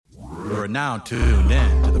You are now tuned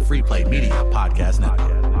in to the Free Play Media Podcast Network.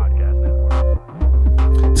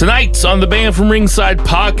 Tonight on the Band from Ringside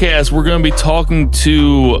podcast, we're going to be talking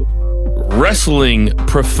to wrestling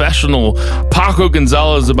professional Paco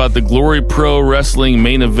Gonzalez about the Glory Pro Wrestling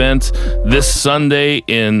main event this Sunday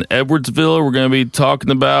in Edwardsville. We're going to be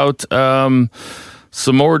talking about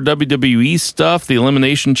some more WWE stuff. The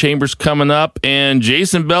Elimination Chamber's coming up, and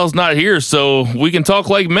Jason Bell's not here, so we can talk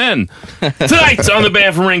like men. Tonight on the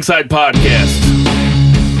Band from Ringside podcast.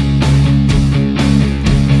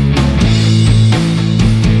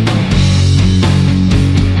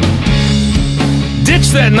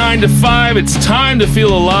 Ditch that 9 to 5. It's time to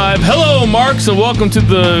feel alive. Hello, Marks, and welcome to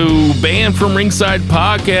the Band from Ringside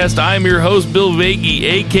podcast. I'm your host, Bill Vagey,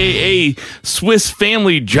 a.k.a. Swiss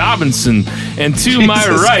Family Jobinson. And to my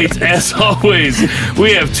right, as always,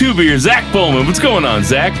 we have two beers. Zach Bowman. What's going on,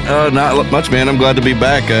 Zach? Not much, man. I'm glad to be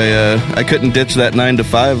back. I couldn't ditch that 9 to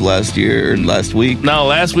 5 last week. No,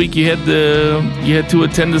 last week you had to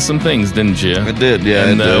attend to some things, didn't you? I did, yeah.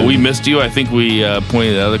 And we missed you. I think we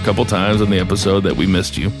pointed out a couple times on the episode that we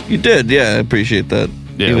missed you. You did, yeah. I appreciate that.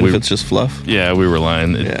 Yeah, even if it's just fluff. Yeah, we were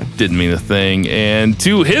lying. It didn't mean a thing. And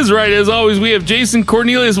to his right, as always, we have Jason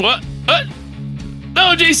Cornelius. What?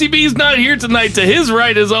 No, JCB's not here tonight. To his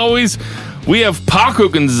right, as always, we have Paco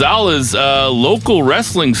Gonzalez, local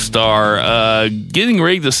wrestling star, getting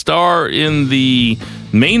ready to star in the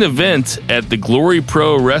main event at the Glory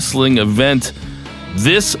Pro Wrestling event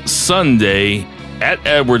this Sunday at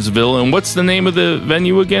Edwardsville. And what's the name of the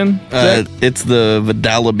venue again? It's the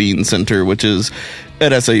Vidalabine Center, which is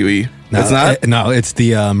at SIUE. No, it's not? No, it's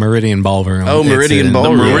the Meridian Ballroom. Oh, Meridian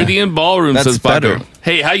Ballroom. The Meridian Ballroom, that's says Paco. better.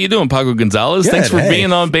 Hey, how you doing, Paco Gonzalez? Good, thanks for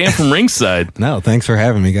being on Band from Ringside. No, thanks for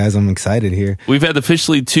having me, guys. I'm excited here. We've had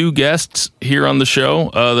officially two guests here on the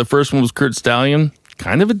show. The first one was Curt Staillion.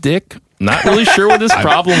 Kind of a dick. Not really sure what his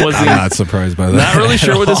problem was. I'm not surprised by that. Not really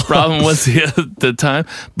sure what his problem was at the time,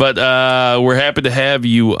 but we're happy to have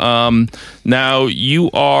you. Now,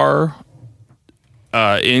 you are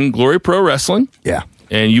in Glory Pro Wrestling. Yeah.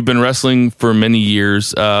 And you've been wrestling for many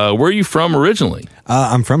years. Where are you from originally?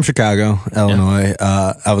 I'm from Chicago, Illinois.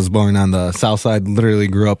 Yeah. I was born on the south side, literally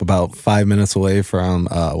grew up about 5 minutes away from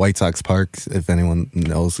White Sox Park, if anyone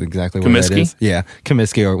knows exactly where that is. Yeah,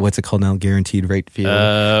 Comiskey, or what's it called now? Guaranteed Rate Field.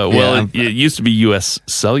 It used to be U.S.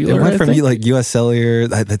 Cellular. It went from like U.S. Cellular.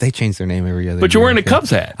 They changed their name every other year. But you're wearing a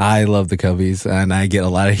Cubs hat. I love the Cubbies, and I get a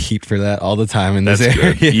lot of heat for that all the time in this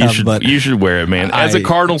area. Good. You should wear it, man. As a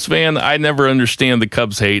Cardinals fan, I never understand the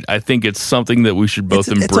Cubs hate. I think it's something that we should both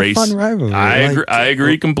embrace. It's a fun rivalry. I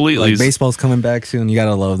agree completely. Like, baseball's coming back soon. You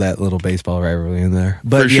gotta love that little baseball rivalry in there.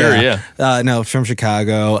 But for sure, yeah. No, from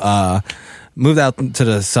Chicago. Moved out to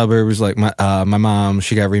the suburbs. Like my mom,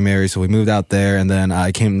 she got remarried, so we moved out there, and then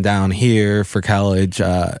I came down here for college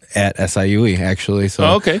at SIUE, actually.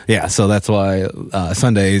 So okay, yeah. So that's why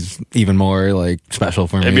Sunday is even more like special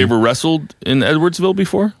for me. Have you ever wrestled in Edwardsville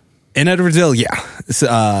before? In Edwardsville, yeah.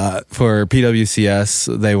 For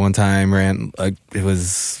PWCS, they one time ran, it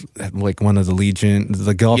was like one of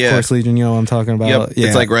the golf course Legion, you know what I'm talking about? Yep. Yeah.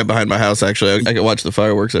 It's like right behind my house, actually. I can watch the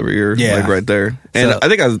fireworks every year, like right there. And I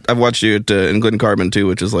think I've watched you in Glen Carbon, too,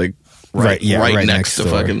 which is like right next to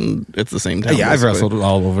fucking, it's the same town. Yeah, basically. I've wrestled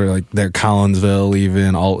all over, like their Collinsville,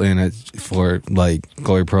 even Alton, for like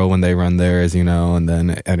Glory Pro when they run there, as you know, and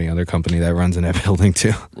then any other company that runs in that building,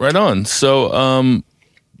 too. Right on. So,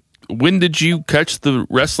 when did you catch the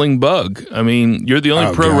wrestling bug? I mean, you're the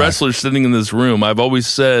only pro wrestler sitting in this room. I've always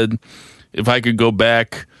said if I could go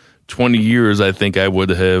back 20 years, I think I would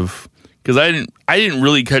have, because I didn't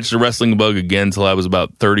really catch the wrestling bug again until I was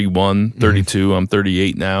about 31, 32. Mm-hmm. I'm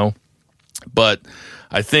 38 now. But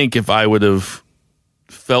I think if I would have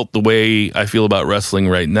felt the way I feel about wrestling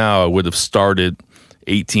right now, I would have started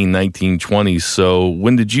 18, 19, 20. So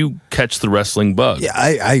when did you catch the wrestling bug? Yeah,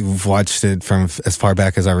 I watched it from as far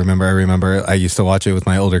back as I remember. I remember I used to watch it with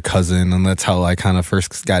my older cousin, and that's how I kind of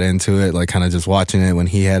first got into it, like kind of just watching it when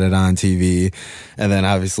he had it on TV. And then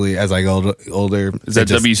obviously as I go older... Is that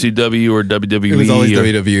WCW or WWE? It was always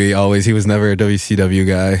WWE, always. He was never a WCW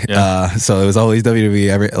guy. Yeah. So it was always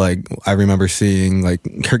WWE. I remember seeing like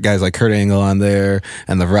guys like Kurt Angle on there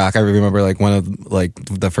and The Rock. I remember like one of like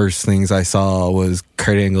the first things I saw was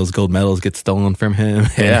Kurt Angle's gold medals get stolen from him,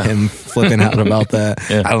 and him flipping out about that.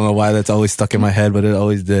 Yeah. I don't know why that's always stuck in my head, but it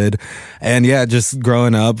always did. And yeah, just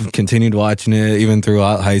growing up, continued watching it even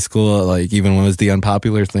throughout high school. Like even when it was the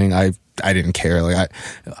unpopular thing, I didn't care. Like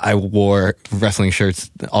I wore wrestling shirts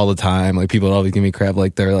all the time. Like people would always give me crap.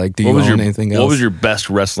 Like they're like, "Do you own anything else?" What was your best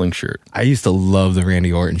wrestling shirt? I used to love the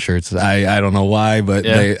Randy Orton shirts. I don't know why, but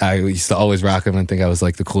I used to always rock them and think I was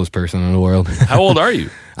like the coolest person in the world. How old are you?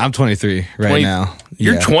 I'm 23 now.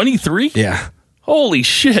 You're 23? Yeah. Holy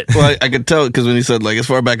shit. Well, I could tell because when he said, like, as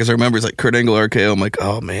far back as I remember, it's like Kurt Angle RKO. I'm like,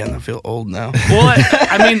 oh, man, I feel old now. Well,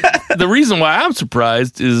 I mean, the reason why I'm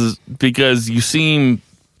surprised is because you seem...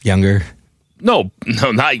 Younger. No,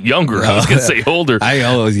 not younger. I was going to say older. I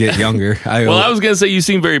always get younger. I was going to say you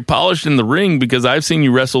seem very polished in the ring because I've seen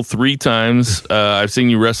you wrestle 3 times. I've seen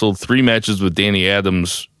you wrestle 3 matches with Danny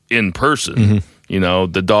Adams in person. Mm-hmm. You know,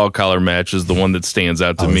 the dog collar match is the one that stands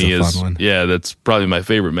out to me. That's probably my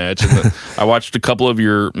favorite match. And I watched a couple of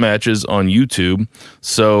your matches on YouTube.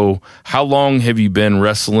 So how long have you been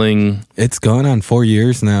wrestling? It's going on 4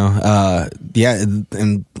 years now.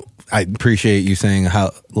 And I appreciate you saying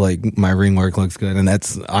how, like, my ring work looks good. And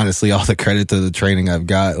that's honestly all the credit to the training I've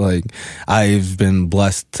got. Like, I've been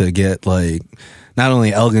blessed to get, like, not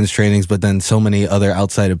only Elgin's trainings, but then so many other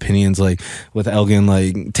outside opinions, like with Elgin,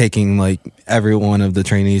 like taking like every one of the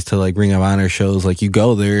trainees to like Ring of Honor shows. Like you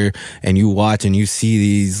go there and you watch and you see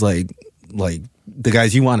these like the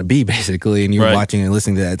guys you want to be basically, and you're watching and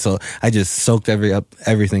listening to that. So I just soaked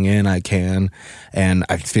everything in I can, and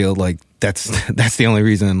I feel like that's the only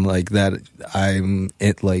reason like that I'm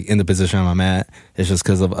in the position I'm at. It's just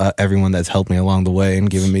because of everyone that's helped me along the way and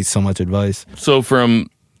given me so much advice. So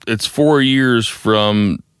it's 4 years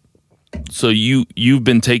from. So you've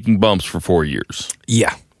been taking bumps for 4 years.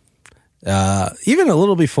 Yeah. Even a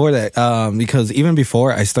little before that, because even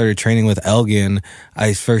before I started training with Elgin,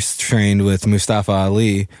 I first trained with Mustafa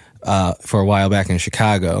Ali for a while back in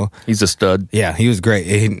Chicago. He's a stud. Yeah, he was great.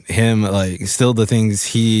 Him, like, still the things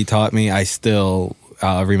he taught me, I still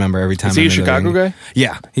remember every time. Is he a Chicago guy?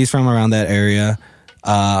 Yeah, he's from around that area.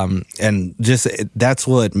 And just that's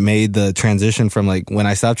what made the transition from like when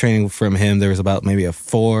I stopped training from him, there was about maybe a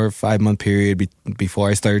 4 or 5 month period before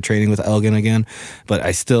I started training with Elgin again, but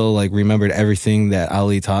I still like remembered everything that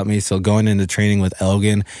Ali taught me. So going into training with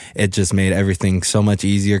Elgin, it just made everything so much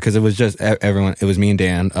easier because it was just everyone. It was me and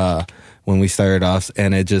Dan when we started off,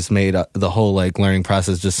 and it just made the whole like learning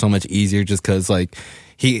process just so much easier just because like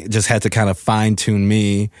he just had to kind of fine tune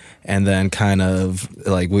me, and then kind of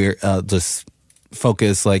like we're just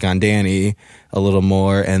focus like on Danny a little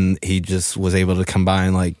more, and he just was able to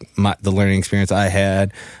combine like the learning experience I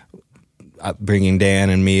had, bringing Dan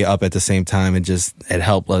and me up at the same time, and just it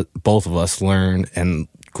helped both of us learn and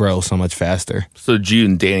grow so much faster. So did you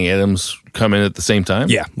and Danny Adams come in at the same time?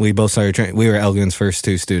 Yeah, we both started training. We were Elgin's first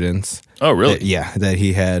 2 students. Oh, really? That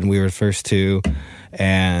he had. We were the first 2,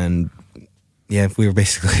 and yeah, we were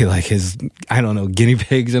basically like his, I don't know, guinea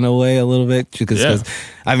pigs in a way a little bit. Because,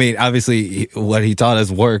 I mean, obviously what he taught us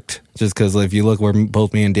worked. Just because if you look where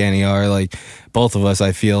both me and Danny are, like both of us,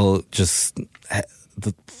 I feel just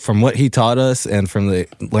from what he taught us and from the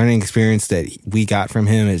learning experience that we got from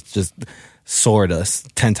him, it just soared us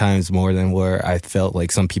 10 times more than where I felt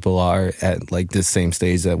like some people are at like this same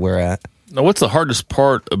stage that we're at. Now, what's the hardest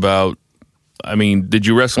part about, I mean, did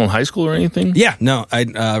you wrestle in high school or anything? Yeah, no, I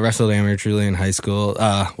wrestled amateurly in high school.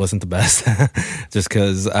 Wasn't the best, just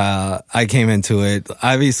because I came into it.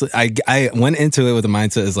 Obviously, I went into it with the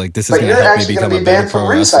mindset is like, this is going to help me become a better pro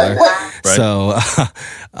wrestler. Right. So,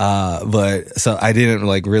 so I didn't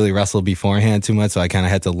like really wrestle beforehand too much. So I kind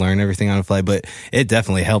of had to learn everything on the fly. But it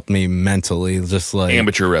definitely helped me mentally, just like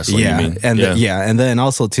amateur wrestling. Yeah, you mean? And then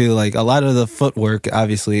also too, like a lot of the footwork,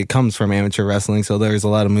 obviously, it comes from amateur wrestling. So there's a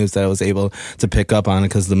lot of moves that I was able to pick up on it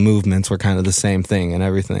because the movements were kind of the same thing and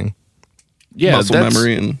everything. Yeah, muscle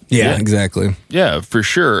memory and exactly. Yeah, for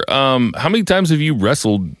sure. How many times have you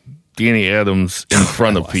wrestled Danny Adams in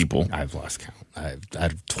front of people? I've lost count.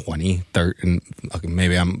 I've 20, 30, okay,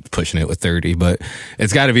 maybe I'm pushing it with 30, but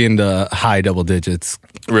it's got to be in the high double digits.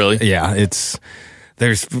 Really? Yeah,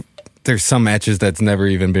 there's some matches that's never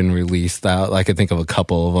even been released out. I could think of a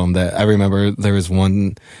couple of them that I remember. There was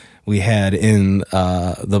one we had in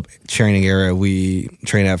the training era. We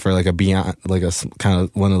trained out for like a Beyond, like a kind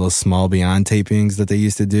of one of those small Beyond tapings that they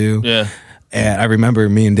used to do. Yeah. And I remember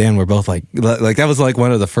me and Dan were both like that was like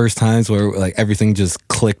one of the first times where like everything just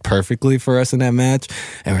clicked perfectly for us in that match.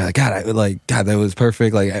 And we're like, God, that was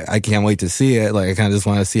perfect. Like, I can't wait to see it. Like, I kind of just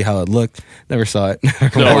want to see how it looked. Never saw it.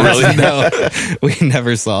 No, really? No, we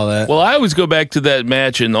never saw that. Well, I always go back to that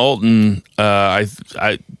match in Alton.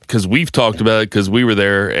 Because we've talked about it because we were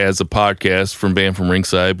there as a podcast from Band from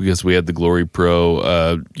Ringside because we had the Glory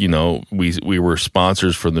Pro. We were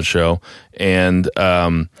sponsors for the show. And,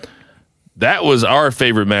 that was our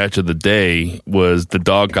favorite match of the day, was the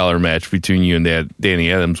dog collar match between you and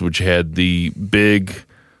Danny Adams, which had the big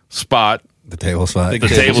spot. The table spot. The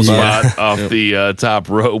table spot off the top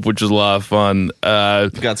rope, which was a lot of fun.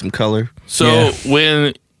 Got some color. So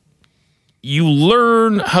when you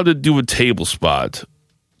learn how to do a table spot,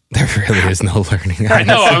 There really is no learning. I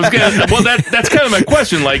know. I was gonna. Well, that's kind of my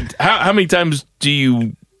question. Like, how many times do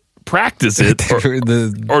you practice it, or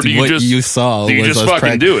do you just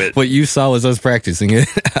fucking do it? What you saw was us practicing it.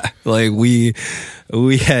 Like we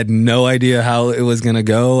had no idea how it was gonna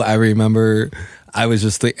go. I remember I was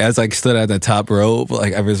just as I stood at the top rope,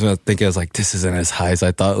 like I was thinking, I was like, this isn't as high as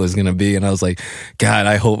I thought it was gonna be, and I was like, God,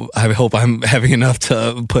 I hope I'm having enough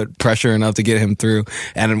to put pressure enough to get him through.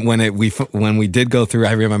 And when we did go through,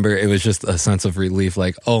 I remember it was just a sense of relief,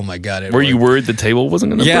 like, oh my God. Were you worried the table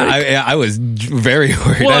wasn't gonna break? Yeah, I was very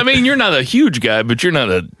worried. Well, I mean, you're not a huge guy, but you're not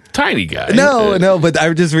a tiny guy. No, but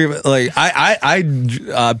I just I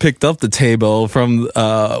picked up the table from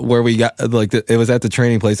where we got, like, it was at the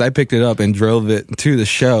training place. I picked it up and drove it to the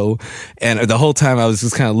show, and the whole time I was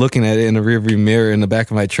just kind of looking at it in the rearview mirror in the back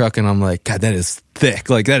of my truck, and I'm like, God, that is thick.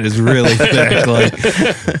 Like, that is really thick. Like,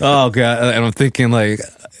 oh God. And I'm thinking, like,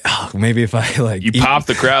 oh, maybe if I like you popped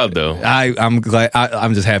the crowd though. I'm glad.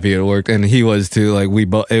 I'm just happy it worked, and he was too. Like,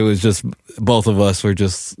 it was just both of us were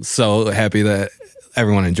just so happy that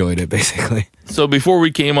everyone enjoyed it, basically. So before we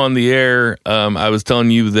came on the air, I was telling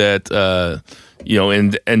you that,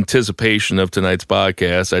 in anticipation of tonight's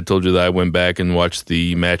podcast, I told you that I went back and watched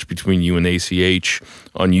the match between you and ACH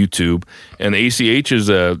on YouTube. And ACH is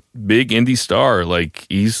a big indie star. Like,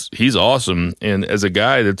 he's awesome. And as a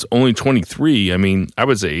guy that's only 23, I mean, I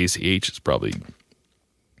would say ACH is probably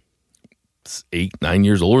 8-9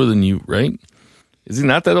 years older than you, right? Is he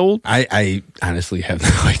not that old? I honestly have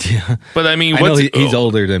no idea. But I mean, he's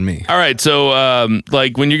older than me. All right, so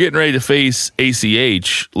like when you're getting ready to face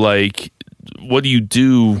ACH, like what do you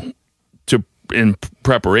do in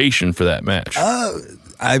preparation for that match?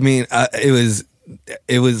 I mean, it was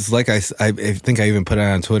like I think I even put it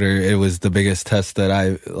on Twitter. It was the biggest test that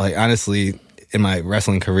I, like, honestly, in my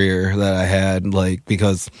wrestling career that I had, like,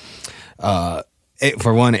 because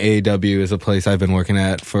for one, AEW is a place I've been working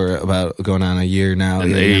at for about going on a year now.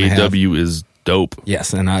 And AEW is dope.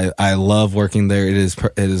 Yes, and I love working there. It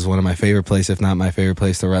is one of my favorite places, if not my favorite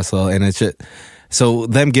place to wrestle. And it's just, so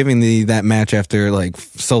them giving me that match after like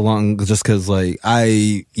so long, just because like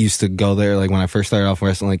I used to go there, like when I first started off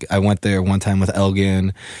wrestling, like I went there one time with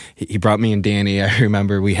Elgin. He brought me and Danny. I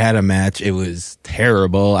remember we had a match. It was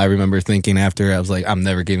terrible. I remember thinking after, I was like, I'm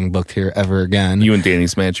never getting booked here ever again. You and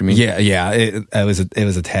Danny's match, you mean? Yeah. It was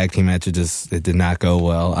a tag team match. It did not go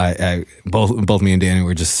well. Both me and Danny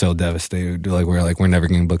were just so devastated. Like we're never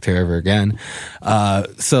getting booked here ever again.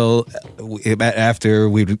 So after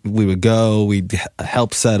we would go, we'd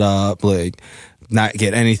help set up, like not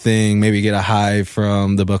get anything, maybe get a high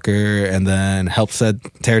from the booker, and then help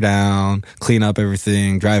tear down, clean up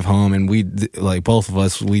everything, drive home. And we, like, both of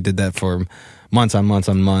us, we did that for months on months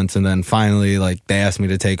on months. And then finally, like, they asked me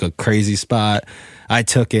to take a crazy spot. I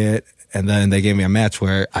took it. And then they gave me a match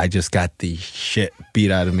where I just got the shit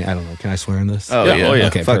beat out of me. I don't know. Can I swear in this? Oh, yeah.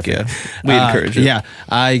 Okay, fuck perfect. yeah. We encourage it. Yeah.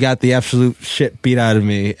 I got the absolute shit beat out of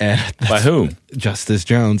me. By whom? Justice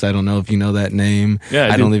Jones. I don't know if you know that name.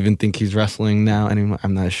 Yeah, I don't even think he's wrestling now anymore.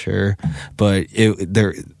 I'm not sure. But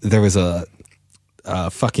there was a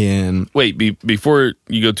fucking... Wait, before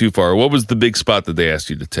you go too far, what was the big spot that they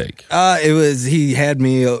asked you to take? It was, he had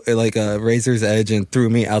me like a razor's edge and threw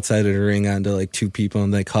me outside of the ring onto like two people,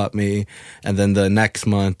 and they caught me. And then the next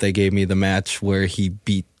month they gave me the match where he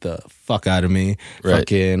beat the fuck out of me. Right.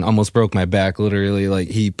 Fucking almost broke my back, literally. Like,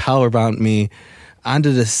 he powerbombed me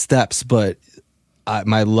onto the steps, but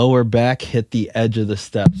my lower back hit the edge of the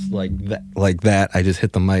steps like that. I just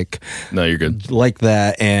hit the mic. No, you're good. Like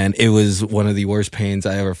that, and it was one of the worst pains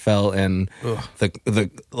I ever felt. And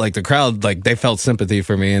the crowd, like, they felt sympathy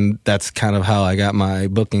for me, and that's kind of how I got my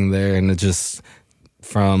booking there. And it just,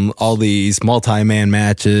 from all these multi-man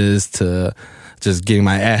matches to just getting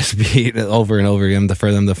my ass beat over and over again,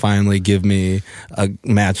 for them to finally give me a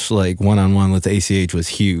match like one-on-one with ACH was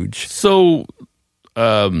huge. So,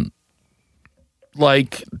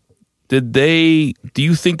 like, do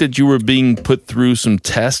you think that you were being put through some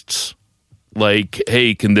tests? Like,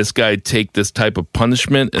 hey, can this guy take this type of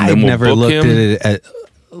punishment? And then we'll book him?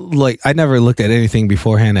 I never looked at anything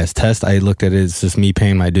beforehand as test. I looked at it as just me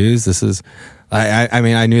paying my dues. This is, I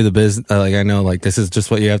mean, I knew the business. Like, I know, like, this is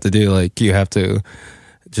just what you have to do. Like, you have to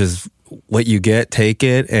just, what you get, take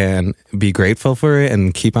it and be grateful for it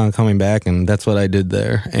and keep on coming back. And that's what I did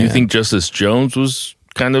there. And you think Justice Jones was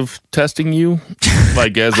kind of testing you,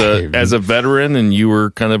 like, as a veteran, and you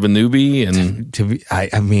were kind of a newbie? And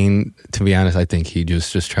to be honest, I think he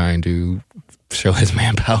just trying to show his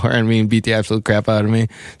manpower. I mean, beat the absolute crap out of me,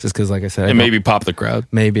 just because, like I said, and maybe pop the crowd,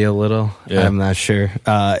 maybe a little. Yeah. I'm not sure.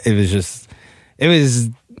 It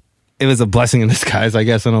it was a blessing in disguise, I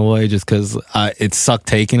guess, in a way, just because it sucked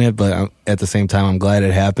taking it, but at the same time, I'm glad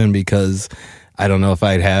it happened because I don't know if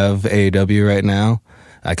I'd have AEW right now.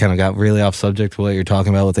 I kind of got really off subject to what you're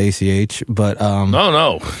talking about with ACH, but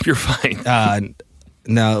no, you're fine.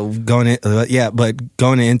 No, going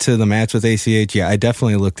into the match with ACH, I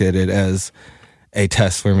definitely looked at it as a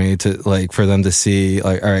test for me to like for them to see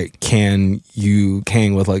like, all right, can you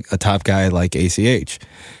hang with like a top guy like ACH?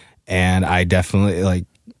 And I definitely like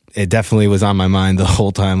it. Definitely was on my mind the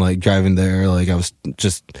whole time, like driving there. Like I was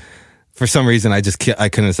just for some reason I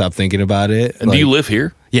couldn't stop thinking about it. And like, do you live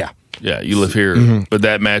here? Yeah. Yeah, you live here, but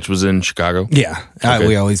that match was in Chicago? Yeah. Okay.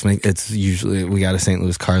 We always it's usually, we got a St.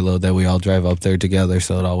 Louis carload that we all drive up there together,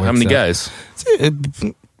 so it all works. How many guys?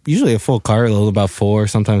 Usually a full carload, about 4,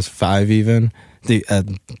 sometimes 5 even.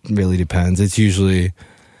 Really depends. It's usually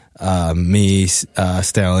me,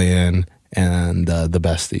 Staillion, and the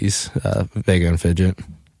besties, Vega and Fidget.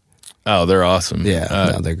 Oh, they're awesome.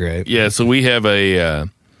 Yeah, they're great. Yeah, so we have a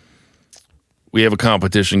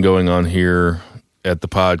competition going on here at the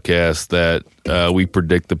podcast that we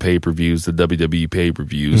predict the pay-per-views, the WWE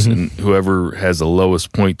pay-per-views, and whoever has the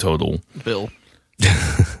lowest point total, Bill,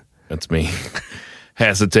 that's me,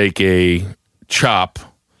 has to take a chop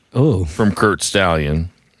from Curt Staillion.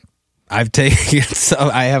 I've taken, so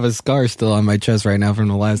I have a scar still on my chest right now from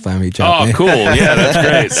the last time he chopped me. Oh, cool. Yeah, that's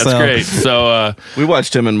great. That's great. So we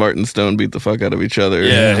watched him and Martin Stone beat the fuck out of each other.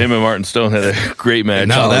 Yeah, him and Martin Stone had a great match.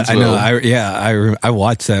 I know. I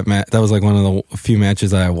watched that match. That was like one of the few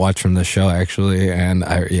matches that I watched from the show, actually. And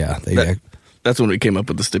that's when we came up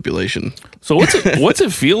with the stipulation. So what's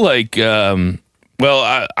it feel like?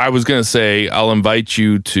 Well, I was going to say I'll invite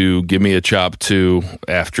you to give me a chop too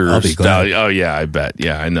after Staillion. Oh yeah, I bet.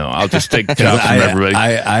 Yeah, I know. I'll just take chops from everybody.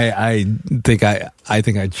 I think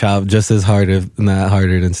I chopped just as hard, if not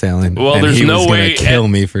harder, than Staillion. Well, and there's no way he was gonna kill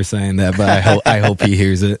me for saying that, but I hope he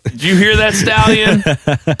hears it. Did you hear that,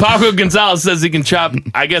 Staillion? Paco Gonzalez says he can chop.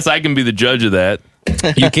 I guess I can be the judge of that.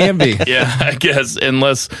 You can be. Yeah, I guess,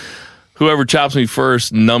 unless whoever chops me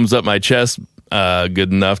first numbs up my chest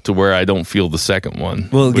good enough to where I don't feel the second one.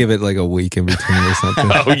 We'll give it like a week in between or something.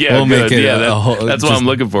 Oh yeah, we'll good. Make it that's what I'm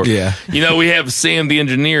looking for. Yeah, we have Sam the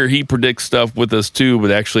engineer. He predicts stuff with us too, but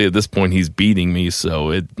actually at this point he's beating me,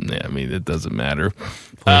 so it doesn't matter.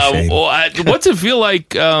 What's it feel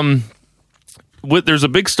like? There's a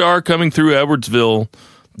big star coming through Edwardsville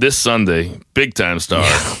this Sunday, big time star.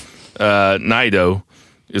 Naito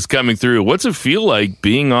is coming through. What's it feel like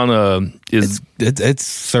being on it's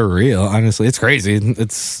surreal, honestly. It's crazy.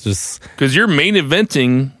 It's just because you're main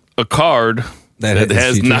eventing a card that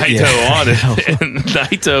has Naito on it, and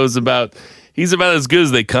Naito's he's about as good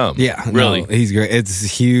as they come. Yeah, really. No, he's great. It's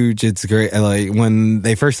huge. It's great. Like when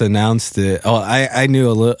they first announced it, I knew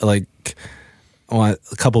a little, like a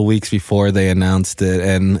couple weeks before they announced it,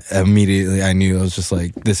 and immediately I knew. I was just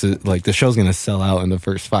like, this is like the show's gonna sell out in the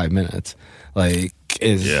first 5 minutes. Like,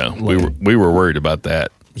 we were worried about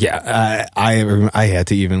that. Yeah, I had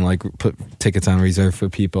to even like put tickets on reserve for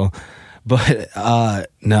people, but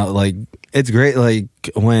no, like it's great. Like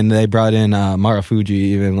when they brought in Marufuji,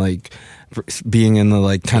 even like being in the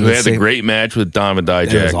like kind of had a great match with Dom and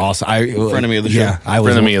Dijak. It was awesome. Frenemy of the show. Yeah,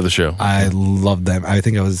 frenemy of the show. I loved them. I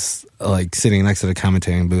think I was like sitting next to the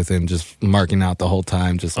commentating booth and just marking out the whole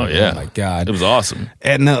time. Just like, oh my god, it was awesome.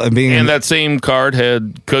 And that same card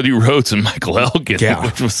had Cody Rhodes and Michael Elgin,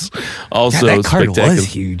 which was also that card spectacular. Was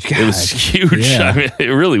huge. God. It was huge. Yeah. I mean, it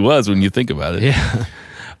really was when you think about it. Yeah,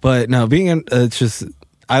 but no, it's just.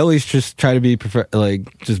 I always just try to be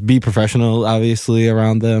be professional, obviously,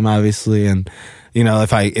 around them, obviously, and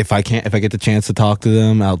if I get the chance to talk to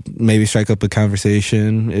them, I'll maybe strike up a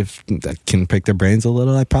conversation. If I can pick their brains a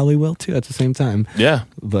little, I probably will too at the same time. Yeah,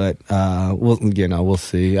 but we'll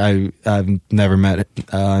see. I've never met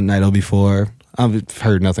Naito before. I've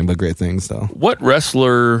heard nothing but great things. So, what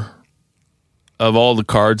wrestler of all the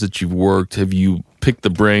cards that you've worked have you picked the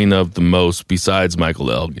brain of the most besides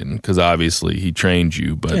Michael Elgin? Because obviously he trained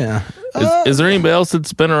you, but is there anybody else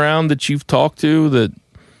that's been around that you've talked to that?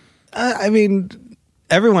 I mean,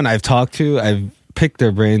 everyone I've talked to, I've picked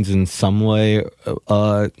their brains in some way,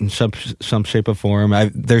 in some shape or form.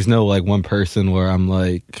 There's no like one person where I'm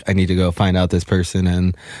like, I need to go find out this person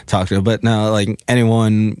and talk to them. But no, like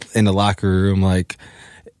anyone in the locker room, like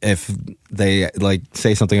if they like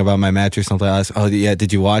say something about my match or something, I'll ask, oh yeah,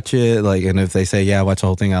 did you watch it? Like, and if they say, yeah, I watched the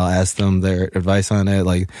whole thing, I'll ask them their advice on it.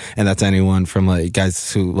 Like, and that's anyone from like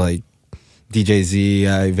guys who like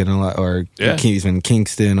DJZ, even a lot, or even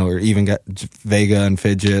Kingston, or even got Vega and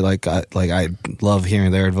Fidget. I love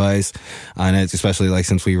hearing their advice on it, especially like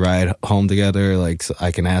since we ride home together. Like so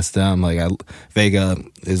I can ask them. Vega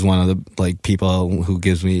is one of the like people who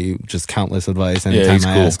gives me just countless advice anytime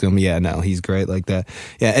I ask him. Yeah, no, he's great like that.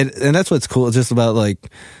 Yeah, and that's what's cool just about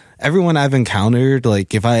like everyone I've encountered.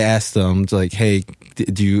 Like if I ask them like, hey,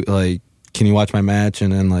 do you like? Can you watch my match?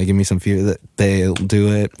 And then like give me some feedback. They'll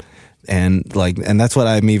do it. And that's what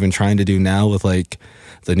I'm even trying to do now with like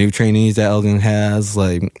the new trainees that Elgin has,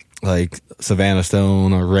 like Savannah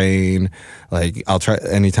Stone or Rain. Like I'll try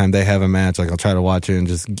anytime they have a match, like I'll try to watch it and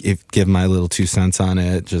just give my little 2 cents on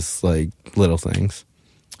it, just like little things.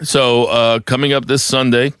 So coming up this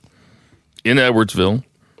Sunday in Edwardsville,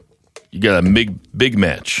 you got a big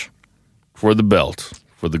match for the belt,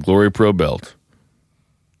 for the Glory Pro belt,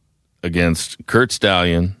 against Curt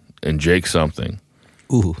Staillion and Jake something.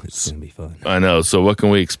 Ooh, it's going to be fun. I know. So what can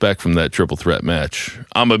we expect from that triple threat match?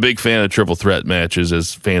 I'm a big fan of triple threat matches,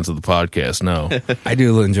 as fans of the podcast know. I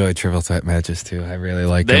do enjoy triple threat matches, too. I really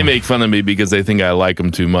like them. They make fun of me because they think I like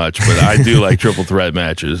them too much, but I do like triple threat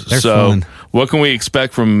matches. They're fun. What can we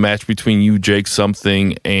expect from a match between you, Jake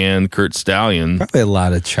something, and Curt Staillion? Probably a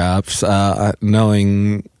lot of chops.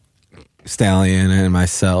 Knowing Staillion and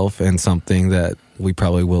myself, and something that we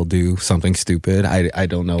probably will do something stupid. I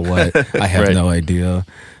don't know what. I have no idea.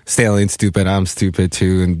 Stallion's stupid. I'm stupid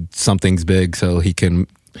too, and something's big, so he can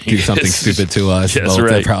do something stupid to us. Yes, both,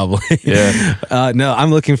 right. Probably. Yeah. No,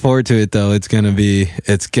 I'm looking forward to it though. It's gonna be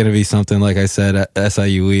something. Like I said,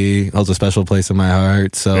 SIUE holds a special place in my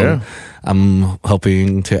heart. So I'm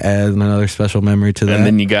hoping to add another special memory to that. And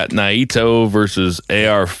then you got Naito versus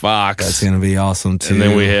AR Fox. That's gonna be awesome too. And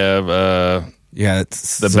then we have.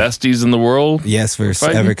 It's the besties in the world. Yes, versus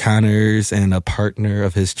Everett Connors and a partner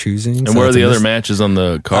of his choosing. And where are the other matches on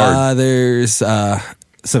the card? There's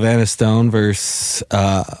Savannah Stone versus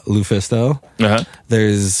Lufisto.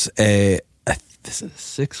 There's this is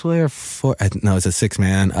a 6-way or 4? No, it's a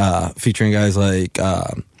 6-man featuring guys like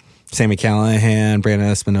Sami Callihan, Brandon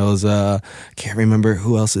Espinoza. Can't remember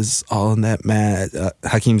who else is all in that match.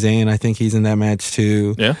 Hakeem Zayn, I think he's in that match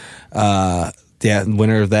too. Yeah,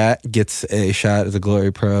 winner of that gets a shot at the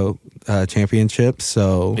Glory Pro Championship.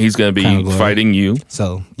 So he's going to be fighting you.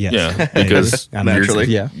 So yes, yeah, because naturally,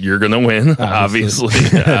 you're going to win. Obviously.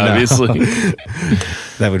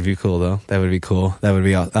 That would be cool, though. That would be cool. That would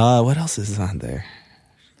be awesome. What else is on there?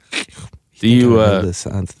 Do you?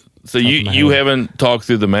 So you haven't talked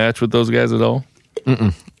through the match with those guys at all?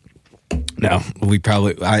 No, we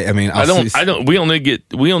probably. I mean, I don't. We only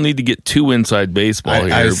need to get 2 inside baseball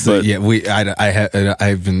here. But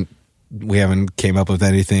we haven't came up with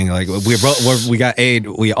anything. Like we got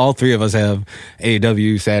we all 3 of us have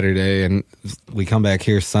AEW Saturday, and we come back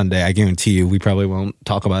here Sunday. I guarantee you, we probably won't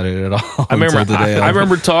talk about it at all. I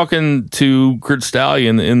remember talking to Curt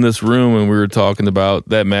Staillion in this room, and we were talking about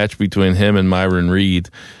that match between him and Myron Reed,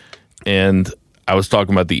 and I was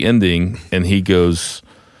talking about the ending, and he goes.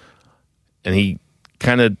 And he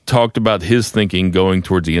kind of talked about his thinking going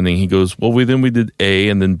towards the ending. He goes, well, we did A,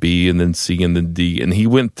 and then B, and then C, and then D. And he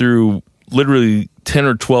went through literally 10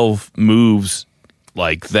 or 12 moves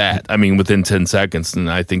like that. I mean, within 10 seconds. And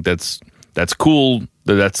I think that's cool.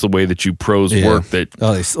 That's the way that you pros work.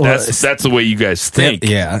 That's the way you guys think.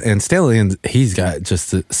 Yeah, and Staillion, he's got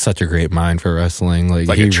just such a great mind for wrestling. Like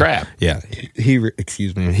a trap. Yeah, he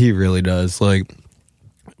really does. Like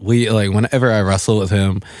whenever I wrestle with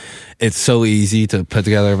him, it's so easy to put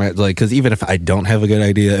together, like, because even if I don't have a good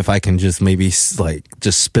idea, if I can just maybe like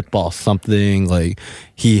just spitball something, like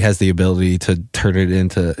he has the ability to turn it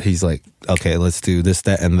into. He's like, okay, let's do this,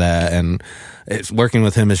 that, and that, and it's working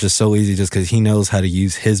with him is just so easy, just because he knows how to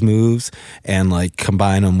use his moves and like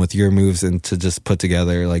combine them with your moves and to just put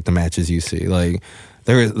together like the matches you see. Like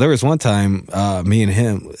there was one time me and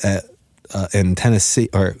him in Tennessee,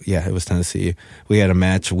 it was Tennessee. We had a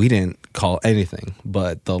match. We didn't call anything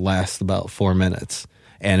but the last about 4 minutes,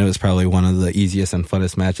 and it was probably one of the easiest and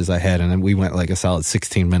funnest matches I had. And then we went like a solid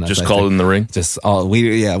 16 minutes. Just called in the ring.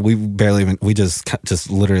 We barely even. We just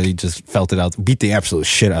literally just felt it out. Beat the absolute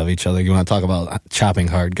shit out of each other. You want to talk about chopping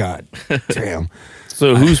hard? God damn.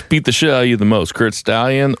 So who's beat the shit out of you the most, Curt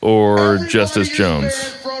Staillion or Justice Jones?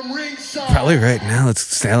 Probably right now it's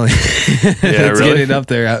Staillion. Yeah, it's really? getting up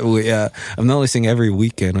there. I'm noticing every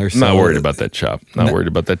weekend or so. Not worried about that chop. Not worried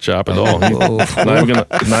about that chop at all. Not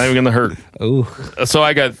even gonna hurt. Ooh. So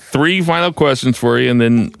I got 3 final questions for you, and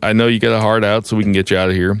then I know you got a hard out, so we can get you out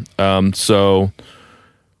of here. So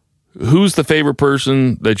who's the favorite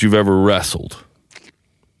person that you've ever wrestled?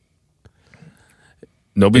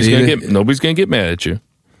 Nobody's gonna get mad at you.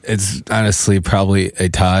 It's honestly probably a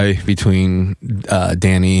tie between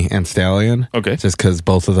Danny and Staillion. Okay. Just because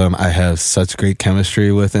both of them I have such great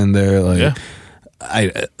chemistry with in there. Like,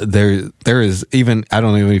 there is even, I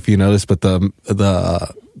don't know if you noticed, but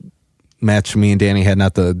the match me and Danny had,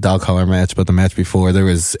 not the dog collar match, but the match before, there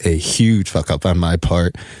was a huge fuck up on my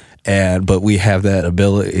part. But we have that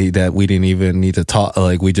ability that we didn't even need to talk.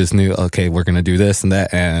 Like, we just knew, okay, we're going to do this and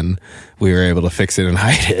that. And we were able to fix it and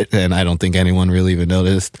hide it. And I don't think anyone really even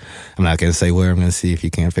noticed. I'm not going to say where. I'm going to see if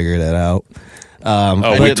you can't figure that out.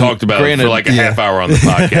 We talked about it for like a half hour on the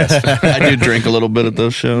podcast. I do drink a little bit at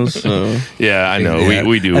those shows. So. Yeah, I know. Yeah.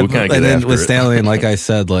 We do. We kind of get then after with it. Staillion, like I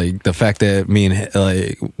said, like the fact that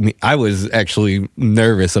I was actually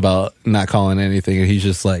nervous about not calling anything. And he's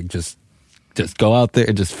just like, just go out there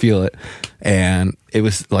and just feel it. And it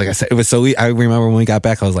was, like I said, it was so I remember when we got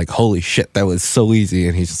back, I was like, holy shit, that was so easy.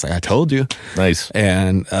 And he's just like, I told you. Nice.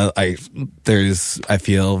 And I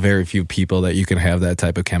feel very few people that you can have that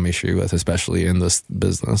type of chemistry with, especially in this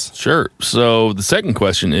business. Sure. So the second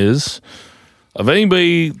question is, of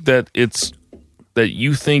anybody that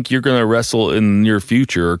you think you're going to wrestle in the near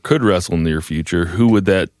future or could wrestle in the near future, who would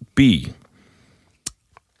that be?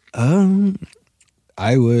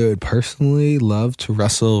 I would personally love to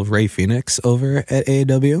wrestle Ray Phoenix over at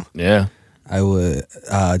AEW. Yeah. I would,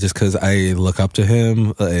 just because I look up to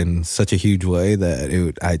him in such a huge way that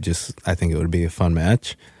I think it would be a fun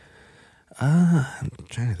match. I'm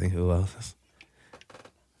trying to think who else is.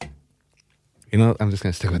 You know, I'm just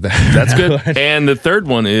going to stick with that. That's good. And the third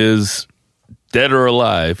one is dead or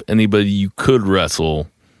alive, anybody you could wrestle,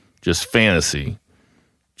 just fantasy,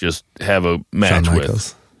 just have a match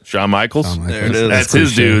with. Shawn Michaels? There it is. That's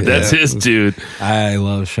his dude. That's his dude. I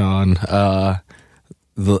love Shawn.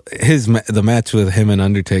 The match with him and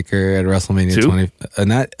Undertaker at WrestleMania 20.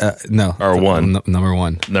 Number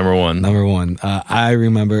one. I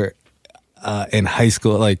remember in high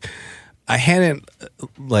school, like I hadn't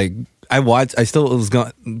I still was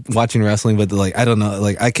watching wrestling, but like I don't know,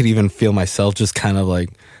 like I could even feel myself just kind of like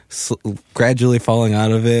gradually falling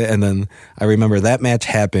out of it. And then I remember that match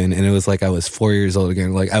happened, and it was like I was 4 years old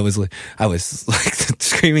again. Like I was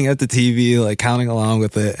screaming at the TV, like counting along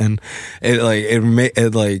with it, and it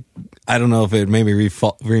I don't know if it made me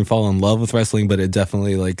fall in love with wrestling, but it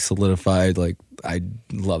definitely like solidified like I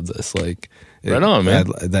love this. Like right on, man.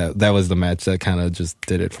 That was the match that kind of just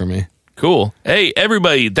did it for me. Cool. Hey,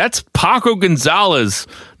 everybody, that's Paco Gonzalez,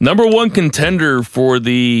 number one contender for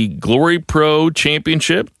the Glory Pro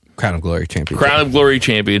Championship. Crown of Glory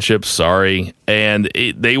Championship, sorry. And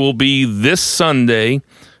they will be this Sunday,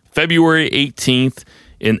 February 18th,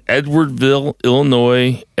 in Edwardsville,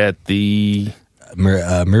 Illinois, at the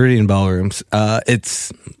Meridian Ballrooms.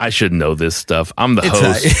 I should know this stuff. I'm the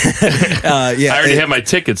host. I already have my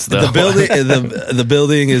tickets, though. The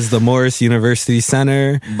building is the Morris University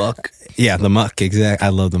Center. Muck. Yeah, the Muck. Exactly. I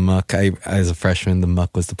love the Muck. As a freshman, the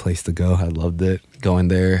Muck was the place to go. I loved it. Going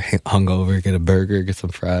there, hungover, get a burger, get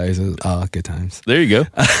some fries. Good times. There you go.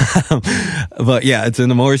 But yeah, it's in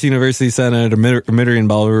the Morris University Center, the Meridian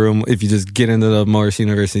Ballroom. If you just get into the Morris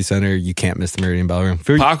University Center, you can't miss the Meridian Ballroom.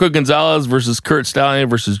 Paco Gonzalez versus Curt Staillion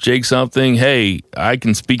versus Jake something. Hey, I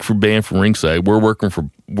can speak for Band from Ringside.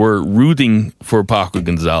 We're rooting for Paco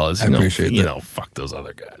Gonzalez. I appreciate that. Fuck those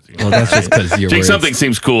other guys. Well, that's just because you're Jake something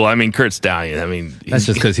seems cool. I mean, Curt Staillion. That's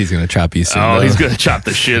just because he's going to chop you soon. Oh, he's going to chop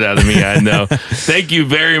the shit out of me. I know. Thank you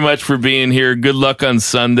very much for being here. Good luck on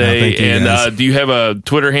Sunday. And do you have a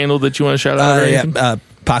Twitter handle that you want to shout out? Yeah,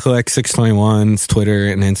 Paco X621's Twitter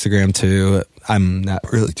and Instagram too. I'm not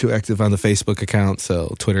really too active on the Facebook account,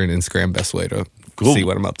 so Twitter and Instagram, best way to see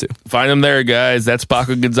what I'm up to. Find them there, guys. That's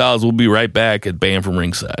Paco Gonzalez. We'll be right back at Band from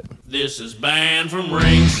Ringside. This is Band from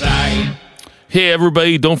Ringside. Hey,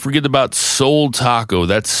 everybody, don't forget about Seoul Taco.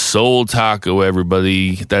 That's Seoul Taco,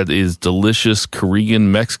 everybody. That is delicious Korean,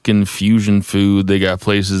 Mexican fusion food. They got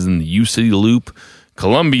places in the U-City Loop,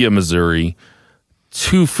 Columbia, Missouri.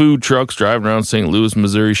 2 food trucks driving around St. Louis,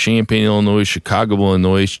 Missouri, Champaign, Illinois, Chicago,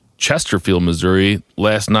 Illinois, Chesterfield, Missouri.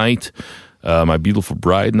 Last night, my beautiful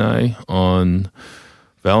bride and I, on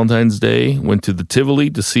Valentine's Day, went to the Tivoli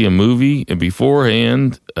to see a movie. And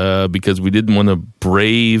beforehand, because we didn't want to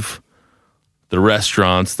brave the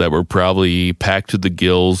restaurants that were probably packed to the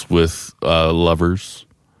gills with lovers,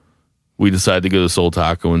 we decided to go to Seoul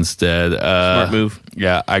Taco instead. Smart move.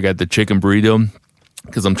 Yeah, I got the chicken burrito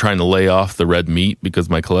because I'm trying to lay off the red meat because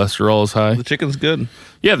my cholesterol is high. The chicken's good.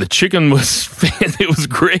 Yeah, the chicken was it was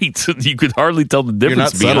great. You could hardly tell the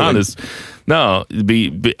difference, to be honest. No,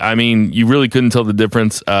 I mean, you really couldn't tell the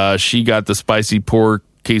difference. She got the spicy pork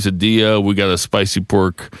quesadilla. We got a spicy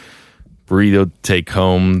pork burrito take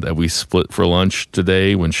home that we split for lunch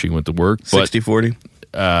today when she went to work. 60-40?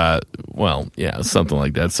 Well, yeah, something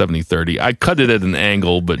like that, 70-30. I cut it at an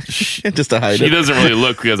angle, but just to hide she it. doesn't really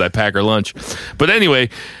look because I pack her lunch. But anyway,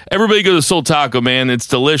 everybody go to Seoul Taco, man. It's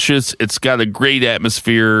delicious. It's got a great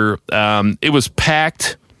atmosphere. It was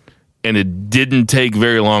packed, and it didn't take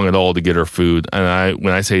very long at all to get our food. And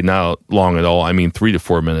when I say not long at all, I mean 3 to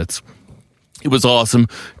 4 minutes. It was awesome.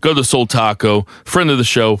 Go to Seoul Taco, friend of the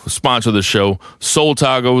show, sponsor of the show. Seoul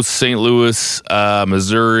Taco, St. Louis,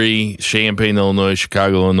 Missouri, Champaign, Illinois,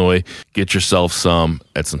 Chicago, Illinois. Get yourself some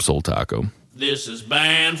at some Seoul Taco. This is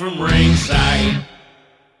banned from Ringside.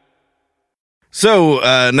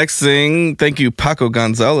 So, next thing, thank you, Paco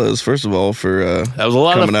Gonzalez, first of all, for that was a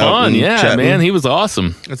lot of fun. Yeah, chatting. Man, he was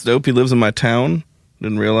awesome. That's dope. He lives in my town.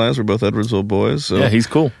 Didn't realize we're both Edwardsville boys. So. Yeah, he's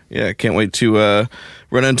cool. Yeah, can't wait to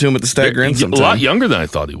run into him at the Stag-Grand sometime. A lot younger than I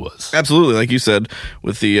thought he was. Absolutely, like you said,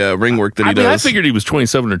 with the ring work that he does. I figured he was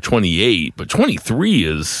 27 or 28, but 23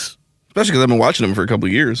 is... Especially because I've been watching him for a couple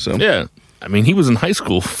of years. So yeah, I mean, he was in high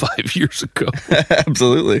school 5 years ago.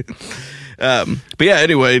 Absolutely. But yeah,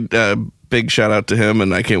 anyway, big shout out to him,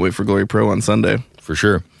 and I can't wait for Glory Pro on Sunday. For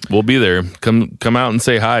sure. We'll be there. Come out and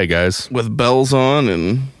say hi, guys. With bells on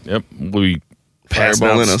and... Yep, we'll be passing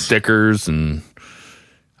out stickers, and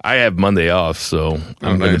I have Monday off, so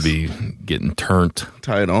I'm going to be getting turned.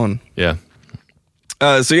 Tie it on. Yeah.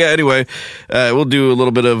 So yeah, anyway, we'll do a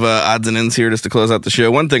little bit of odds and ends here just to close out the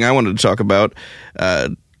show. One thing I wanted to talk about,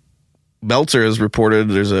 Meltzer has reported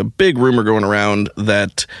there's a big rumor going around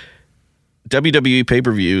that WWE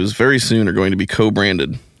pay-per-views very soon are going to be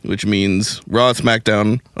co-branded, which means Raw and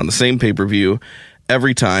SmackDown on the same pay-per-view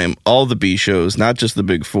every time, all the B shows, not just the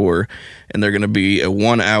big four, and they're going to be a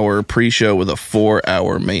 1 hour pre-show with a 4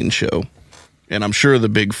 hour main show. And I'm sure the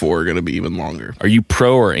big four are going to be even longer. Are you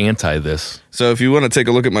pro or anti this? So if you want to take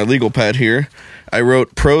a look at my legal pad here, I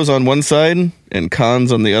wrote pros on one side and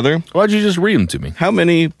cons on the other. Why'd you just read them to me? How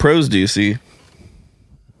many pros do you see?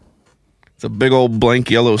 It's a big old blank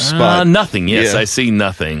yellow spot. Nothing. Yes, yeah. I see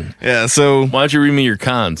nothing. Yeah, so... Why don't you read me your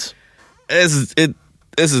cons? This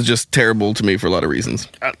is just terrible to me for a lot of reasons.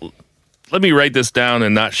 Let me write this down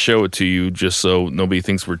and not show it to you just so nobody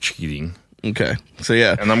thinks we're cheating. Okay. So,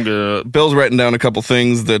 yeah. And I'm going to... Bill's writing down a couple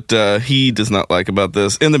things that he does not like about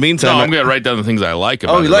this. In the meantime... No, I'm going to write down the things I like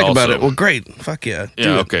about it. Oh, you like about it? Well, great. Fuck yeah.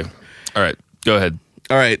 Yeah, okay. All right. Go ahead.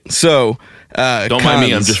 All right. So, don't cons. mind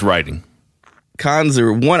me. I'm just writing. Cons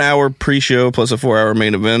are 1 hour pre-show plus a 4 hour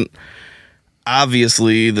main event.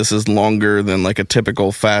 Obviously, this is longer than like a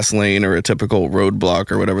typical fast lane or a typical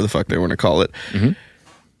roadblock or whatever the fuck they want to call it. Mm-hmm.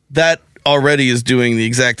 That already is doing the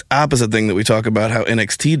exact opposite thing that we talk about how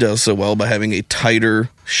NXT does so well by having a tighter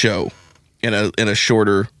show in a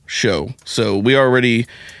shorter show. So we already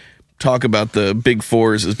talk about the big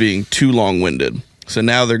fours as being too long-winded. So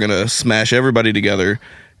now they're going to smash everybody together,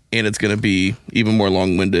 and it's going to be even more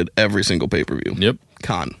long-winded every single pay-per-view. Yep.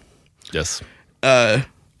 Con. Yes.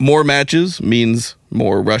 More matches means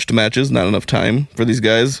more rushed matches, not enough time for these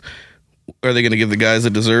guys. Are they going to give the guys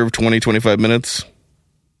that deserve 20, 25 minutes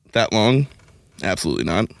that long? Absolutely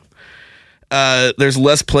not. There's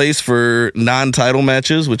less place for non-title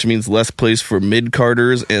matches, which means less place for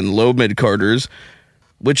mid-carders and low mid-carders,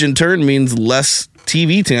 which in turn means less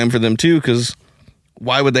TV time for them too, because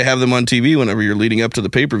why would they have them on TV whenever you're leading up to the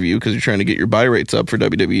pay-per-view because you're trying to get your buy rates up for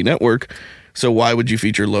WWE Network? So why would you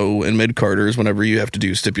feature low and mid-carders whenever you have to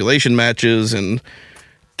do stipulation matches and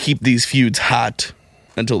keep these feuds hot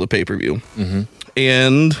until the pay-per-view? Mm-hmm.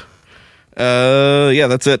 And, yeah,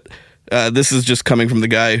 that's it. This is just coming from the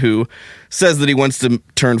guy who says that he wants to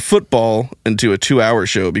turn football into a 2 hour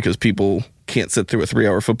show because people can't sit through a 3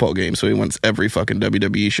 hour football game. So he wants every fucking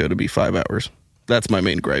WWE show to be 5 hours. That's my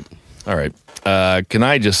main gripe. All right. Can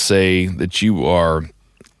I just say that you are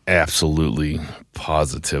absolutely,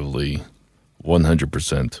 positively,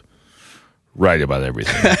 100% right about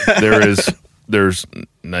everything. There's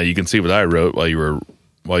now you can see what I wrote while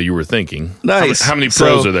you were thinking. Nice. How many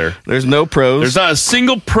pros are there? There's no pros. There's not a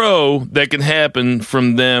single pro that can happen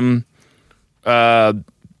from them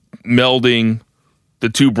melding the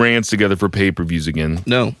two brands together for pay-per-views again.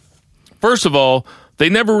 No. First of all, they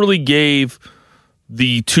never really gave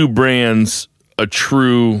the two brands a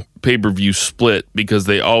true pay-per-view split because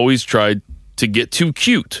they always tried to get too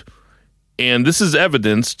cute. And this is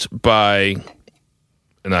evidenced by,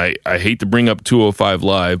 and I hate to bring up 205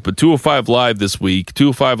 Live, but 205 Live this week,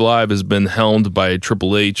 205 Live has been helmed by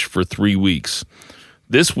Triple H for 3 weeks.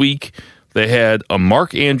 This week, they had a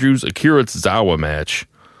Mark Andrews, Akira Tozawa match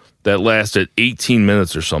that lasted 18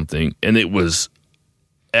 minutes or something, and it was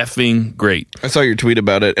effing great. I saw your tweet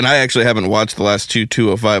about it, and I actually haven't watched the last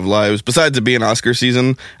 205 lives. Besides it being Oscar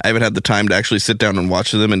season, I haven't had the time to actually sit down and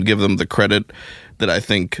watch them and give them the credit that I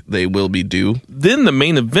think they will be due. Then the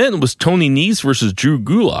main event was Tony Nese versus Drew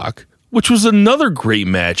Gulak, which was another great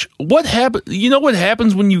match. What happened? You know what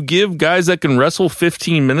happens when you give guys that can wrestle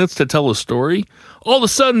 15 minutes to tell a story? All of a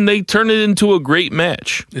sudden, they turn it into a great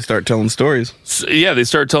match. They start telling stories. So, yeah, they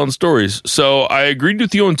start telling stories. So I agreed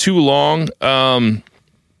with you on Too Long.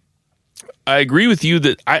 I agree with you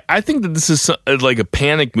that I think that this is like a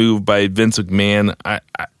panic move by Vince McMahon.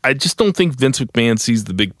 I just don't think Vince McMahon sees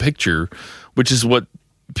the big picture, which is what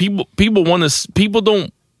people want to. People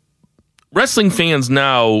don't. Wrestling fans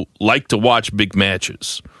now like to watch big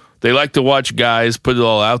matches. They like to watch guys put it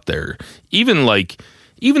all out there. Even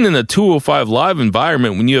in a 205 live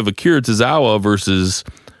environment, when you have Akira Tozawa versus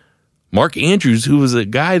Mark Andrews, who was a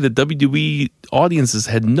guy that WWE audiences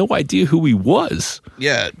had no idea who he was.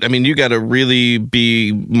 Yeah, I mean, you got to really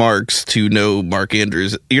be Marks to know Mark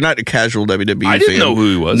Andrews. You're not a casual WWE fan. I didn't know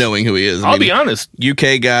who he was. Knowing who he is. I'll be honest.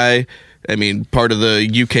 UK guy, I mean, part of the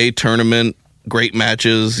UK tournament, great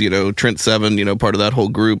matches, Trent Seven, part of that whole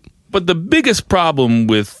group. But the biggest problem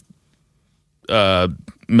with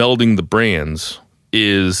melding the brands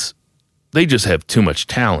is they just have too much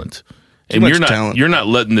talent. And you're not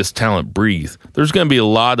letting this talent breathe. There's going to be a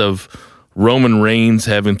lot of Roman Reigns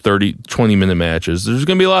having 20-minute matches. There's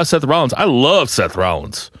going to be a lot of Seth Rollins. I love Seth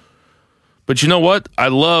Rollins. But you know what? I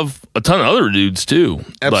love a ton of other dudes too.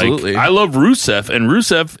 Absolutely. I love Rusev, and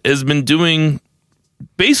Rusev has been doing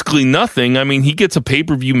basically nothing. I mean, he gets a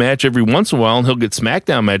pay-per-view match every once in a while, and he'll get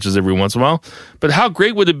SmackDown matches every once in a while. But how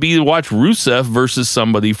great would it be to watch Rusev versus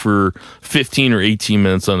somebody for 15 or 18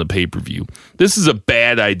 minutes on the pay-per-view? This is a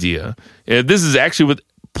bad idea. This is actually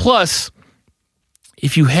plus,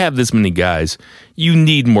 if you have this many guys, you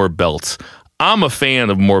need more belts. I'm a fan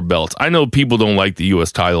of more belts. I know people don't like the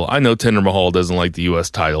U.S. title. I know Jinder Mahal doesn't like the U.S.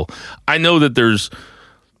 title. I know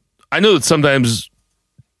that sometimes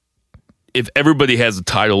if everybody has a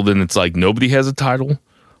title, then it's like nobody has a title.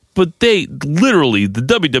 But the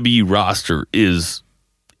WWE roster is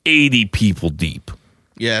 80 people deep.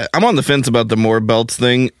 Yeah, I'm on the fence about the more belts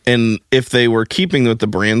thing. And if they were keeping with the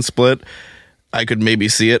brand split, I could maybe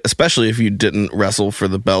see it, especially if you didn't wrestle for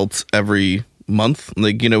the belts every month.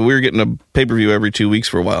 Like, we were getting a pay-per-view every 2 weeks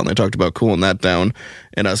for a while, and they talked about cooling that down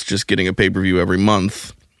and us just getting a pay-per-view every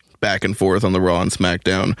month back and forth on the Raw and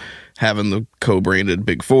SmackDown, having the co-branded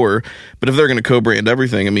Big Four. But if they're going to co-brand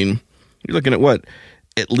everything, I mean, you're looking at what?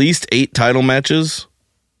 At least 8 title matches?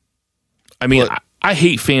 I mean, I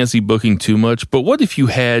hate fancy booking too much, but what if you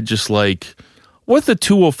had just what if the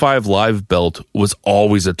 205 Live belt was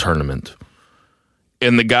always a tournament?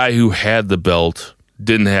 And the guy who had the belt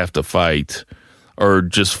didn't have to fight or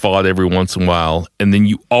just fought every once in a while, and then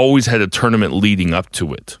you always had a tournament leading up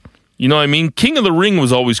to it. You know what I mean? King of the Ring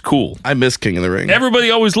was always cool. I miss King of the Ring. Everybody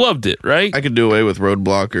always loved it, right? I could do away with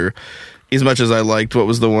Roadblock, or as much as I liked what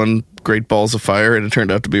was the one, Great Balls of Fire, and it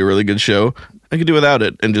turned out to be a really good show, I could do without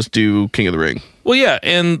it and just do King of the Ring. Well, yeah,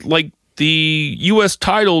 and the U.S.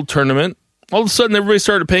 title tournament, all of a sudden everybody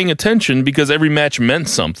started paying attention because every match meant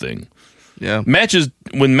something. Yeah.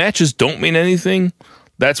 When matches don't mean anything,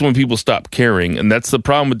 that's when people stop caring, and that's the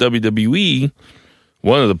problem with WWE.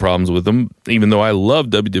 One of the problems with them, even though I love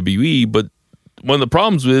WWE, but one of the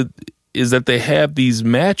problems with is that they have these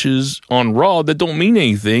matches on Raw that don't mean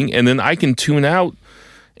anything, and then I can tune out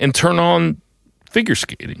and turn on figure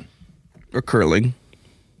skating. Or curling.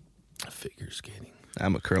 Figure skating.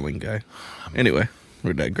 I'm a curling guy. Anyway,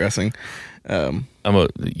 we're digressing. You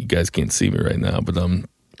guys can't see me right now, but I'm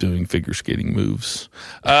doing figure skating moves.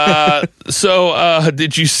 So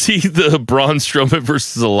did you see the Braun Strowman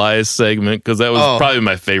versus Elias segment? Because that was probably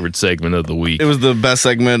my favorite segment of the week. It was the best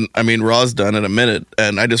segment. I mean, Raw's done in a minute,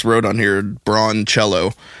 and I just wrote on here Braun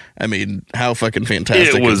cello. I mean, how fucking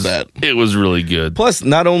fantastic is that? It was really good. Plus,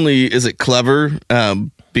 not only is it clever,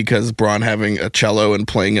 because Braun having a cello and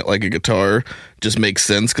playing it like a guitar just makes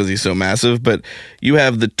sense because he's so massive, but you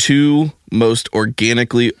have the two most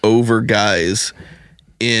organically over guys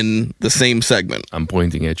in the same segment. I'm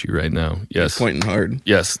pointing at you right now. Yes. You're pointing hard.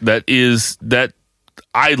 Yes, that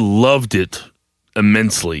I loved it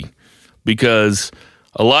immensely because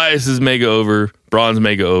Elias is mega over, Braun's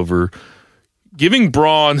mega over. Giving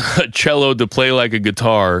Braun a cello to play like a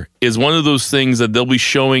guitar is one of those things that they'll be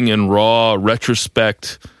showing in Raw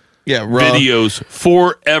retrospect videos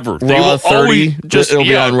forever. Raw they will 30. It'll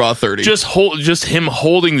be on Raw 30. Just him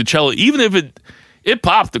holding the cello, even if it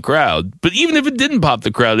popped the crowd. But even if it didn't pop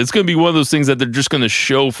the crowd, it's going to be one of those things that they're just going to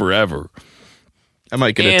show forever. I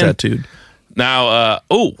might get it tattooed. Now,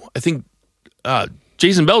 I think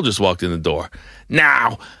Jason Bell just walked in the door.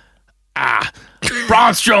 Now,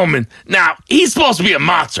 Braun Strowman, now, he's supposed to be a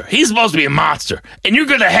monster. He's supposed to be a monster. And you're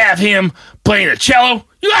going to have him playing a cello?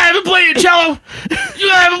 You going to have him playing a cello? You going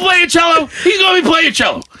to have him playing a cello? He's going to be playing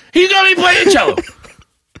cello. He's going to be playing cello.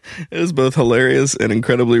 It is both hilarious and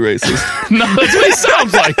incredibly racist. No, that's what it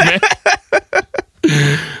sounds like, man.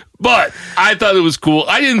 But I thought it was cool.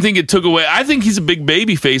 I didn't think it took away. I think he's a big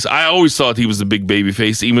baby face. I always thought he was a big baby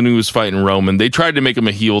face, even when he was fighting Roman. They tried to make him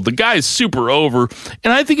a heel. The guy is super over,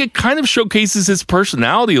 and I think it kind of showcases his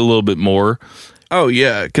personality a little bit more. Oh,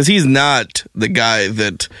 yeah, because he's not the guy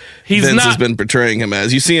that Vince has been portraying him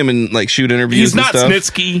as. You see him in like shoot interviews and stuff. He's not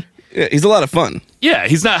Snitsky. Yeah, he's a lot of fun. Yeah,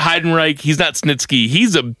 he's not Heidenreich. He's not Snitsky.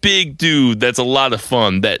 He's a big dude that's a lot of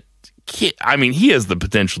fun. He has the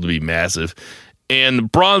potential to be massive.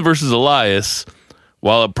 And Braun versus Elias,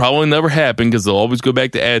 while it probably never happened because they'll always go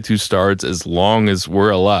back to Attitude Starts as long as we're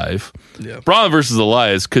alive, Braun versus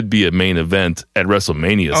Elias could be a main event at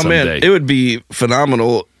WrestleMania someday. Man, it would be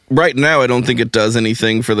phenomenal. Right now, I don't think it does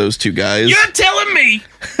anything for those two guys. You're telling me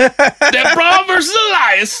that Braun versus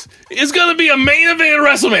Elias is going to be a main event at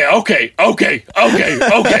WrestleMania? Okay.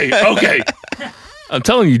 I'm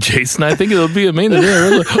telling you, Jason, I think it'll be a main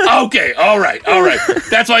event. Okay, all right.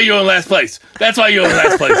 That's why you're in last place.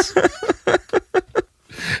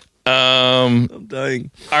 I'm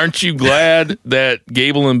dying. Aren't you glad that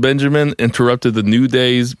Gable and Benjamin interrupted the New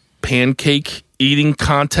Day's pancake eating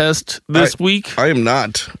contest this week? I am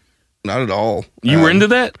not. Not at all. You were into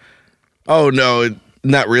that? Oh, no,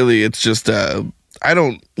 not really. It's just I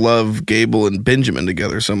don't love Gable and Benjamin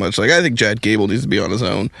together so much. Like, I think Chad Gable needs to be on his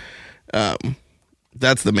own.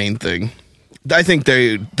 That's the main thing. I think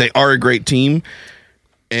they are a great team,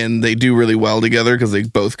 and they do really well together because they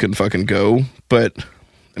both can fucking go. But,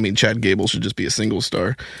 I mean, Chad Gable should just be a single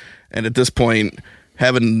star. And at this point,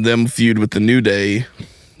 having them feud with the New Day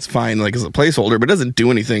is fine, like as a placeholder, but it doesn't do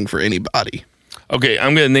anything for anybody. Okay,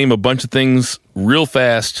 I'm going to name a bunch of things real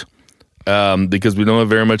fast because we don't have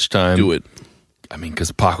very much time. Do it. I mean,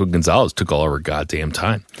 because Paco Gonzalez took all of our goddamn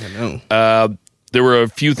time. I know. There were a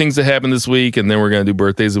few things that happened this week, and then we're going to do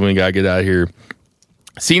birthdays, and we got to get out of here.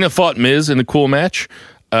 Cena fought Miz in a cool match.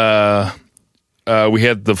 We had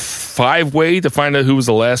the 5-way to find out who was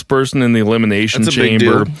the last person in the Elimination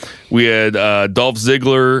Chamber. We had Dolph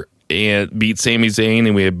Ziggler and beat Sami Zayn,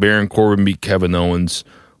 and we had Baron Corbin beat Kevin Owens.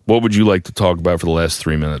 What would you like to talk about for the last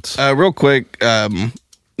 3 minutes? Real quick, even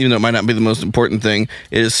though it might not be the most important thing,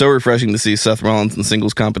 it is so refreshing to see Seth Rollins in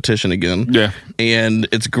singles competition again. Yeah. And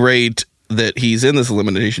it's great that he's in this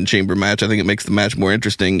Elimination Chamber match. I think it makes the match more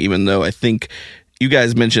interesting, even though I think you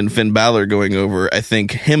guys mentioned Finn Balor going over. I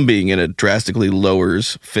think him being in it drastically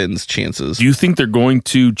lowers Finn's chances. Do you think they're going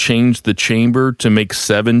to change the chamber to make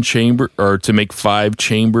 7 chamber or to make 5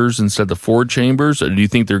 chambers instead of 4 chambers? Or do you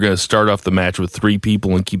think they're going to start off the match with 3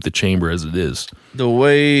 people and keep the chamber as it is? The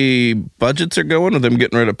way budgets are going with them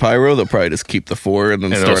getting rid of Pyro, they'll probably just keep the 4 and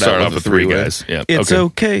then start off with 3 guys. Yeah. It's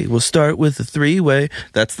okay. We'll start with the 3-way.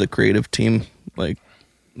 That's the creative team. Like,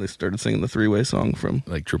 they started singing the 3-way song from...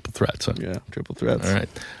 Like Triple Threats, huh? Yeah, Triple Threats. All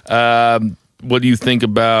right. What do you think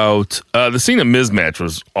about... the Cena Miz match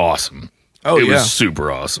was awesome. Oh, it was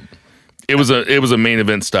super awesome. It was a main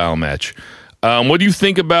event style match. What do you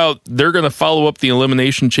think about... They're going to follow up the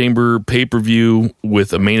Elimination Chamber pay-per-view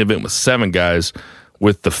with a main event with 7 guys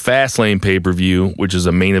with the Fastlane pay-per-view, which is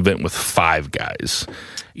a main event with 5 guys.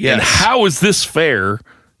 Yes. And how is this fair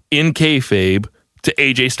in kayfabe to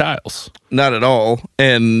AJ Styles? Not at all.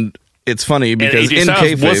 And it's funny because AJ in Styles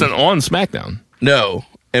kayfabe wasn't on SmackDown. No.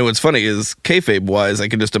 And what's funny is kayfabe wise, I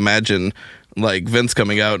can just imagine like Vince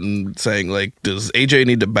coming out and saying like, does AJ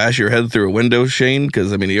need to bash your head through a window, Shane?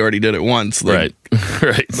 Because I mean, he already did it once. Like,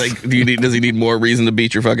 right. Like, does he need more reason to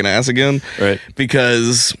beat your fucking ass again? Right.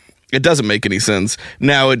 Because it doesn't make any sense.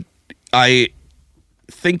 Now, I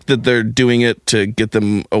think that they're doing it to get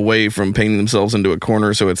them away from painting themselves into a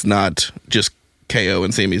corner, so it's not just KO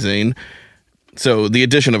and Sami Zayn. So the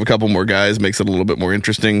addition of a couple more guys makes it a little bit more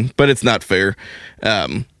interesting, but it's not fair.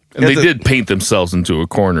 And they did paint themselves into a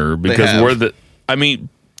corner because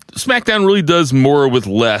SmackDown really does more with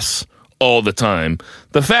less all the time.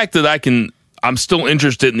 The fact that I'm still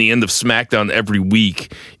interested in the end of SmackDown every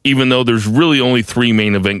week, even though there's really only 3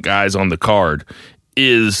 main event guys on the card,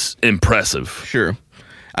 is impressive. Sure.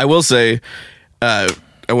 I will say, I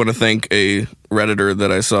want to thank a Redditor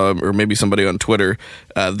that I saw, or maybe somebody on Twitter.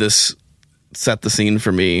 This set the scene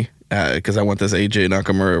for me because I want this AJ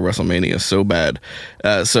Nakamura WrestleMania so bad.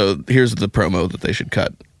 So here's the promo that they should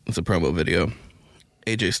cut. It's a promo video.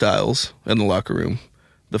 AJ Styles in the locker room,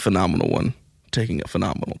 the phenomenal one, taking a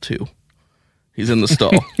phenomenal 2. He's in the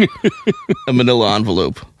stall. A manila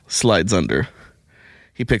envelope slides under.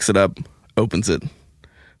 He picks it up, opens it.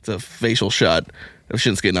 It's a facial shot of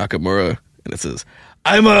Shinsuke Nakamura, and it says,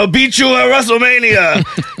 "I'm gonna beat you at WrestleMania!"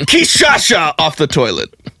 Kishasha off the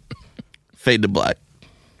toilet. Fade to black.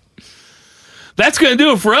 That's going to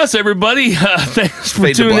do it for us, everybody. Thanks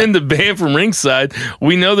for tuning in to Bam from Ringside.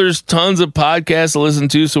 We know there's tons of podcasts to listen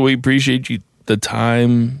to, so we appreciate you the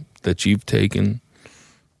time that you've taken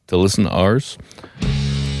to listen to ours.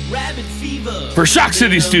 For Shock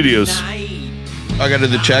City Studios. I got to do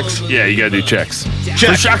the checks? Yeah, you got to do checks.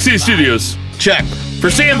 Check. For Shock City Studios. Check. For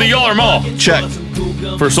Sam the Yaller Mall. Check.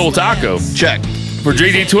 For Seoul Taco. Check. For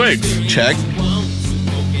JD Twigs. Check.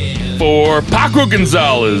 For Paco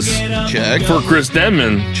Gonzalez. Check. For Chris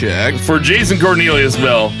Denman. Check. For Jason Cornelius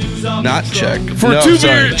Bell. Not check. For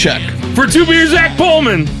beers. Check. For 2 beers, Zach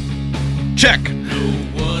Pullman. Check.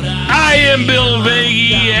 I am Bill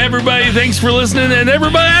Vagey. Everybody, thanks for listening, and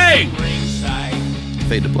everybody,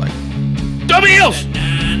 Fade to black. double heels.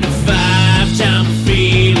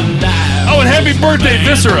 Oh, and happy birthday,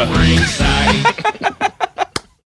 Viscera.